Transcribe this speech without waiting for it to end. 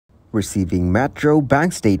Receiving Metro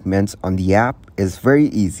bank statements on the app is very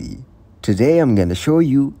easy. Today I'm going to show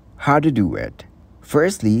you how to do it.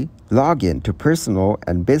 Firstly, log in to personal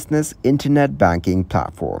and business internet banking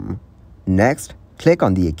platform. Next, click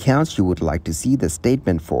on the accounts you would like to see the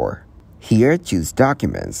statement for. Here, choose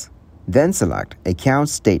Documents. Then select Account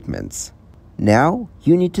Statements. Now,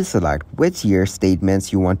 you need to select which year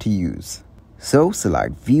statements you want to use. So,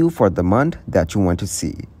 select View for the month that you want to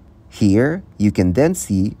see. Here, you can then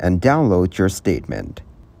see and download your statement.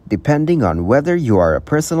 Depending on whether you are a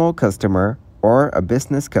personal customer or a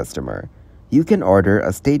business customer, you can order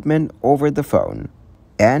a statement over the phone.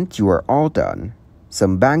 And you are all done.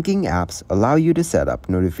 Some banking apps allow you to set up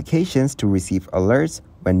notifications to receive alerts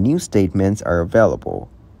when new statements are available.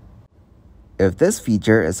 If this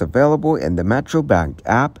feature is available in the Metro Bank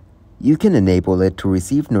app, you can enable it to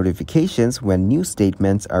receive notifications when new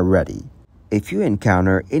statements are ready. If you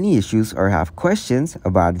encounter any issues or have questions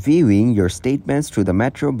about viewing your statements through the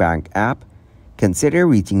Metro Bank app, consider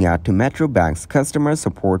reaching out to Metro Bank's customer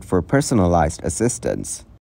support for personalized assistance.